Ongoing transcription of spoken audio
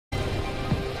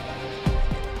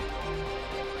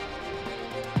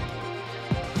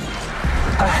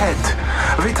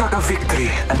Ahead, we talk of victory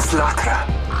and slaughter.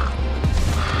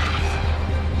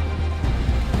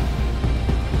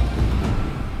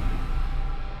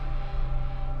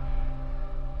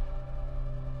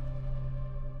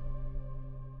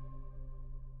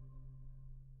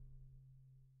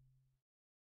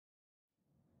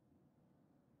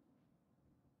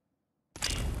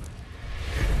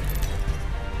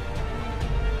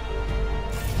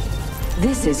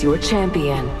 This is your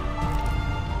champion.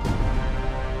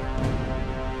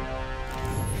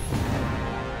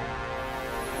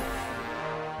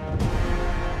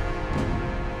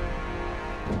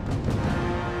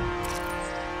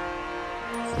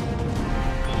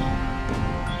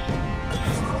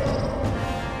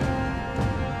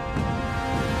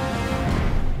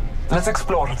 Let's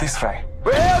explore this way.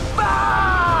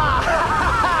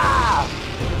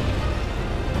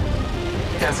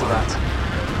 Cancel that.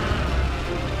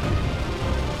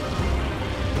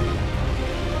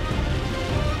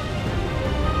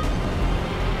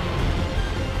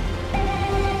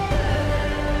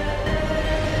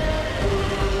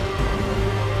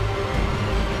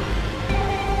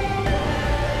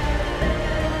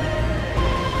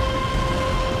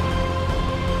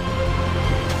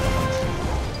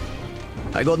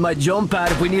 I got my jump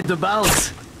pad if we need to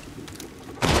bounce.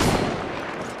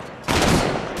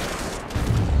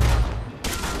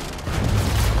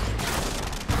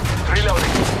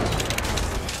 Reloading.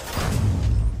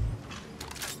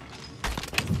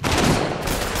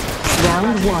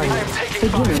 Round one.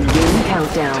 Beginning game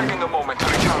countdown. Taking a moment to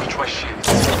recharge my shields.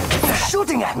 They're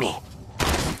shooting at me.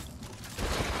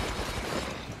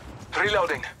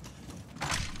 Reloading.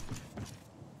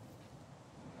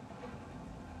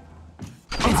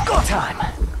 It's go time.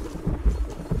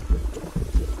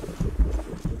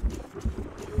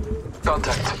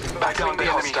 Contact. Back down the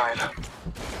hostile.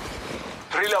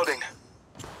 Reloading.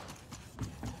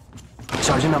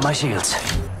 Charging up my shields.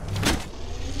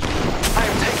 I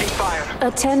am taking fire.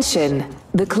 Attention.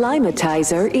 The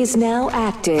climatizer is now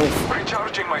active.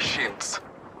 Recharging my shields.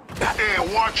 Hey,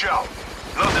 watch out.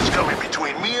 Nothing's coming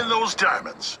between me and those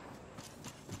diamonds.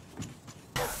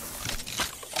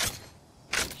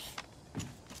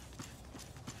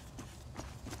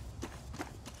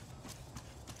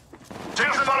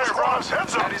 Take fire, Ross.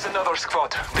 Heads up. That is another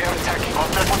squad. They are attacking.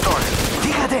 Contact with target.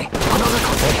 Fíjate, another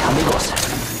Hey, amigos.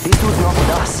 This dude's not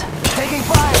with us. Taking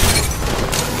fire.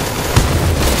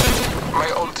 My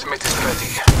ultimate is ready.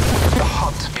 The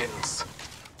hunt begins.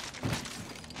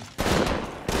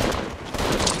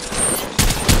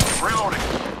 Reloading.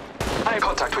 I have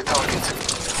contact with target.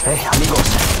 Hey, amigos.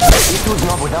 This dude's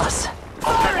not with us.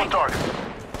 Contact with target.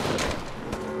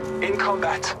 In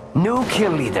combat. New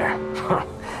kill leader.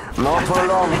 Not for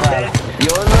long, pal.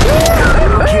 You're the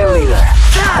new kill leader.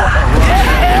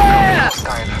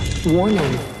 Hostile.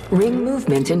 Warning. Ring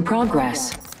movement in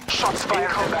progress. Shots fired. In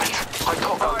combat. I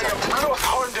call contact. Close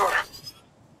order.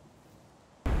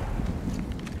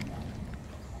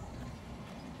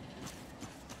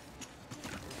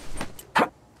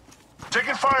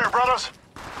 Taking fire, brothers.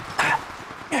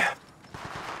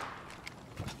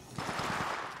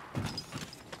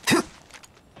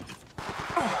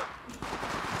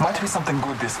 Might be something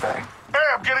good this way. Hey,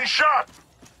 I'm getting shot.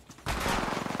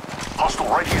 Hostile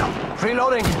right here.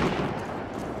 Reloading. In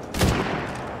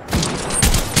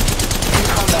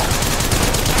combat.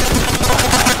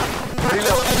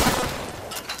 Reload.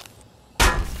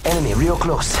 Enemy real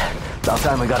close. About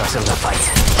time we got ourselves a fight.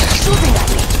 Shooting at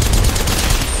me.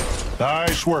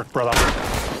 Nice work, brother.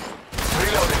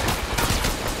 Reloading.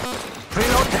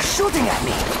 Reload. They're shooting at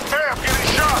me. Hey, I'm getting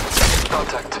shot.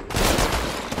 Contact.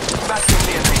 Battling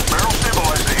the enemy. Barrel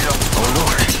stabilizer here. Oh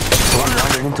lord. One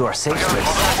wandered into our safe Contact space.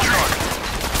 with target.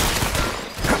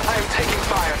 I am taking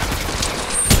fire.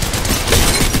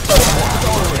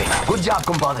 Good job,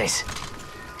 compadres.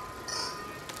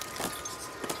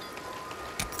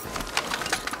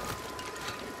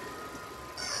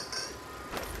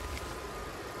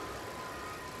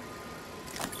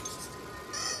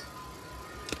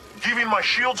 Giving my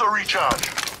shields a recharge.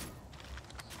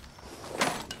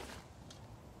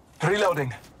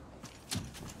 Reloading.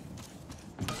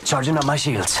 Charging up my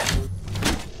shields.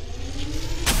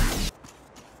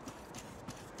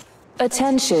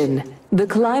 Attention. The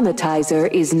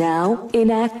climatizer is now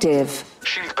inactive.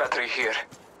 Shield battery here.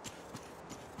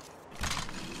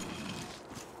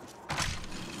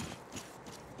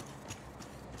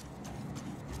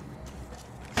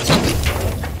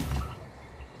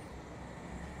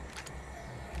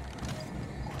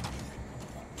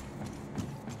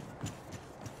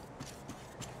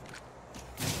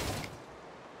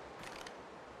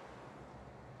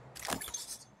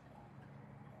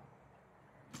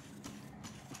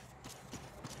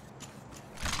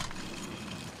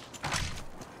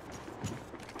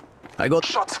 I got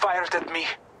Shots fired at me.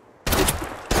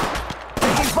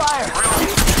 taking fire.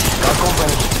 Got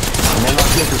company. And they're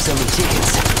not here to sell me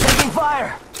chickens. Taking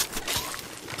fire.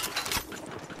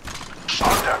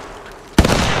 Shot down.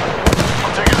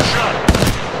 I'm taking a shot.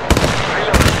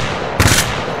 Reload.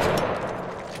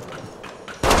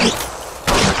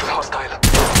 Contact with hostile.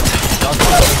 Got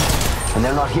company. And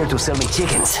they're not here to sell me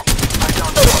chickens. I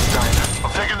downed the hostile.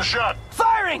 I'm taking the shot.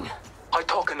 Firing. I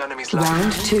talk an enemy's life.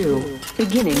 Round 2.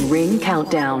 Beginning ring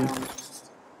countdown.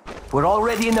 We're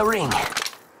already in the ring.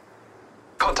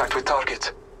 Contact with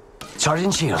target.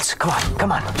 Charging shields. Come on,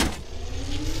 come on.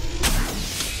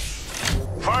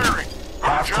 Firing.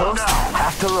 Half Watch out toast, now.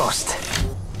 half to roast.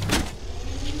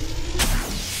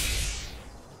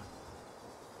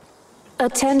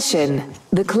 Attention.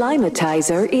 The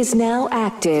climatizer is now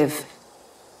active.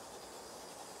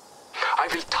 I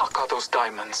will tuck out those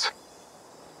diamonds.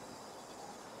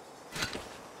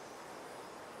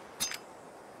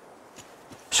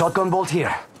 Shotgun bolt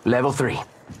here. Level 3.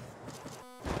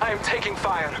 I am taking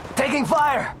fire. Taking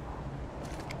fire.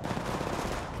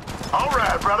 All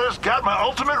right, brothers. Got my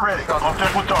ultimate ready.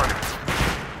 Contact with target.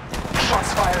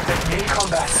 Shots fired at me.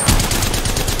 Combat.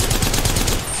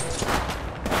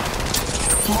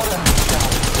 Modern down.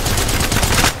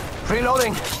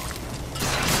 Reloading.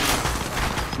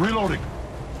 Reloading.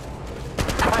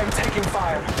 I am taking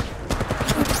fire.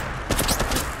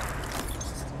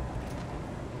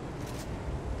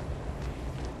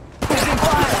 Taking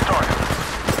fire. Target.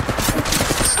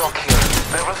 Stock here.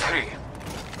 Level 3.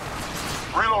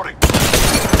 Reloading.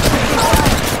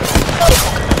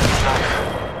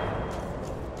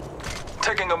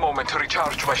 Taking a moment to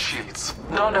recharge my shields.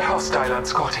 Not a hostile on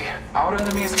Scotty. Our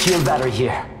enemy is Shield battery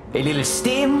here. A little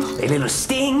steam, a little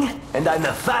sting, and I'm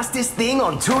the fastest thing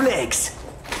on 2 legs.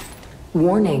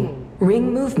 Warning.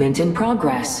 Ring movement in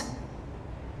progress.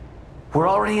 We're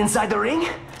already inside the ring?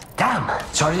 Damn.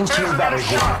 Charging shield battery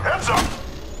here. Heads up.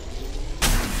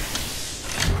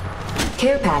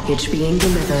 Care package being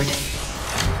delivered.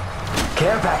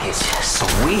 Care package.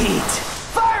 Sweet.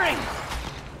 Firing!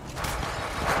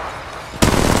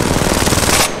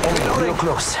 Enemy real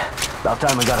close. About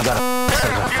time we gotta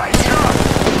settle the fight.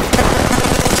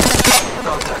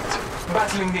 contact.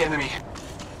 Battling the enemy.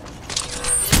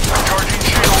 Charging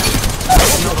shield.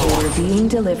 Order being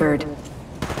delivered.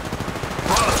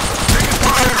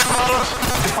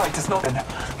 The fight is not in.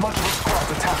 Multiple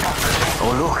squads attack after.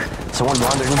 Oh look, someone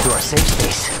wandered into our safe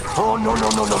space. Oh no.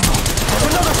 There's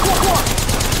another squad!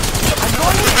 I'm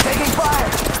going in, taking fire!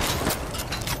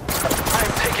 I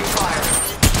am taking fire.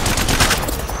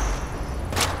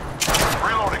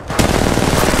 Reloading.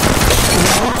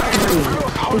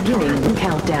 Beginning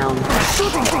countdown.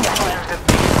 Shooting thing at me! Fired at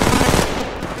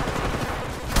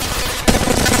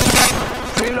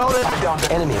me. Reloaded! Down the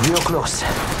Enemy real close.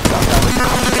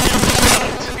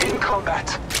 in combat.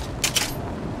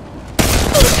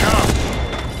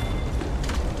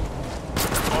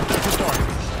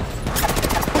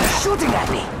 Shooting at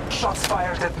me! Shots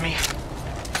fired at me.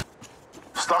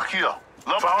 Stock here.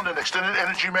 Love found an extended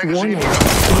energy magazine Warning. here.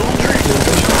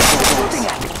 Shooting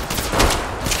at me!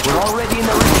 We're already in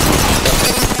the ring.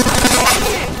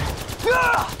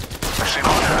 I see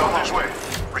no down this way.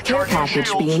 Recharging package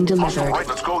shields. being Hostile delivered. right,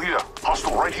 let's go here.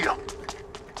 Hostile right here.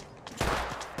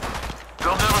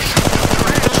 They'll never shoot.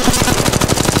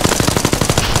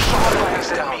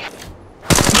 Fires at me.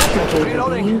 Replicator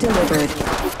being delivered.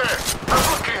 Hey,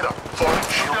 replicator.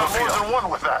 Shoot down more than one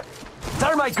with that.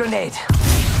 Thermite grenade!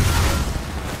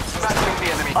 Battling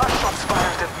the enemy. Shots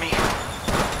fired at me.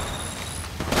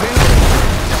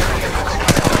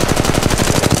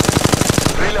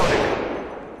 Reloading.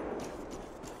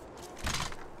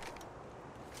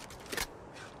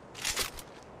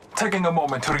 Taking a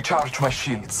moment to recharge my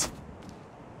shields.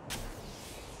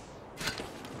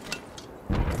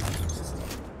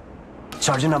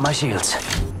 Charging up my shields.